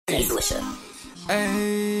K Swisha.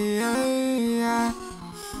 Ay, ay, ay.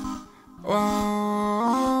 Whoa,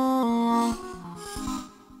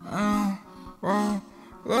 whoa,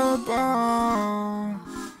 Lil Boy,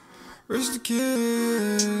 Rich the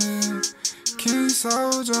Kid, King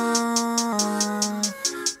Soulja,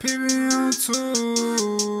 PBM2.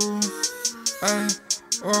 Ay,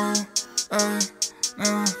 whoa, ay,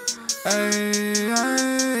 no, ay,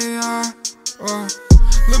 ay, ay, whoa.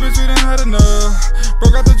 Little bitch, we done had enough.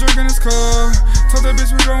 Broke out the drink in his cup. Told that bitch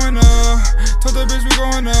we going up. Told that bitch we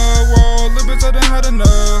going up. Whoa, little bitch, I done had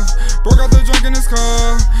enough. Broke out the drink in his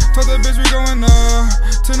cup. Told that bitch we going up.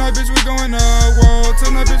 Tonight, bitch, we going up. Whoa,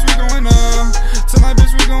 tonight, bitch, we going up. Tonight,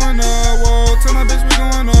 bitch, we going up. Whoa, tonight, bitch, we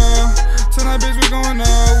going up. Tonight, bitch, we going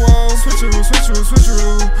up. Whoa, switcheroo, switcheroo,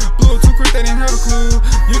 switcheroo. Blew it too quick, they didn't have a clue.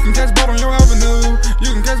 You can catch boat on your avenue.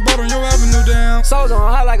 You can catch boat on your avenue down. Soulja on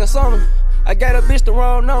high like a summer. I got a bitch the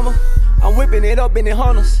wrong number. I'm whipping it up in the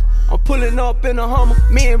Hunters. I'm pulling up in the Hummer.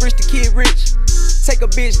 Me and Rich the Kid Rich. Take a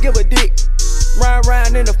bitch, give a dick. Ride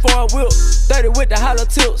round in the foreign wheel. 30 with the hollow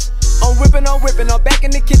tips. I'm whipping, I'm back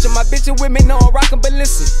in the kitchen. My bitch is with me, no, I'm rockin', but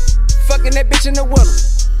listen. Fucking that bitch in the winter.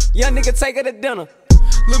 Young nigga take her to dinner.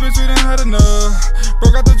 Little bitch, we done had enough.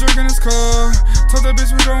 Broke out the drink in his cup. Told that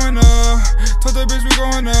bitch we going up. Told that bitch we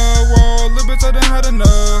going up. Whoa, little bitch, I done had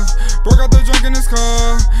enough. Broke out the drink in his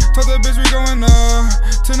cup. Told that bitch we going up.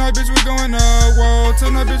 Tonight, bitch, we going up. Whoa,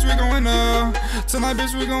 tonight, bitch, we going up. Tonight,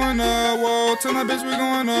 bitch, we going up. Whoa, tonight, bitch, we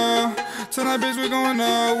going up. Tonight, bitch, we going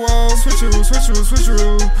up. Whoa, switcheroo, switcheroo,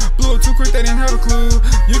 switcheroo. Blew it too quick, they didn't have a clue.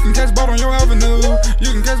 You can catch boat on your avenue.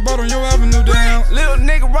 You can catch boat on your avenue down. Little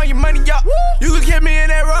nigga, run your money up. You can get me in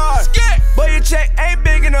that rod. But your check ain't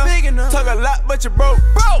big enough. Talk a lot, but you broke.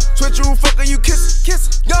 Switcheroo, fucker, you kiss.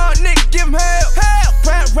 Young nigga, give him hell.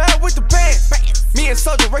 Round with the band. Me and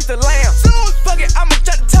Soulja race the lamb. Fuck it, I'ma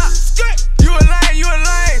jump the top. You a lame, you a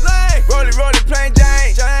lame. Roll it, plain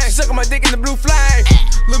Jane. She suckin' my dick in the blue flame.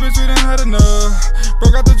 Little bitch, we done had enough.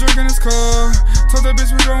 Broke out the drink in his cup. Told that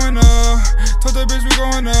bitch we going up. Told that bitch we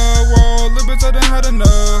going up. Whoa, little bitch, I done had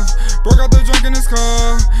enough. Broke out the drink in his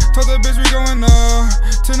cup. Told that bitch we going up.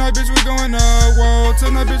 Tonight, bitch, we going up. Whoa,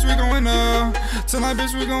 tonight, bitch, we going up. Tonight,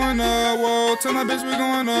 bitch, we going up. Whoa, tonight, bitch, we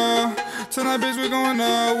going up. Tonight, bitch, we going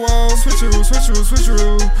up. Whoa, switcheroo, switcheroo,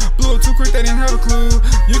 switcheroo. Blew it too quick, they didn't have a clue.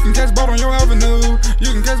 You can catch boat on your avenue.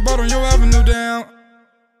 You can catch boat on your avenue down.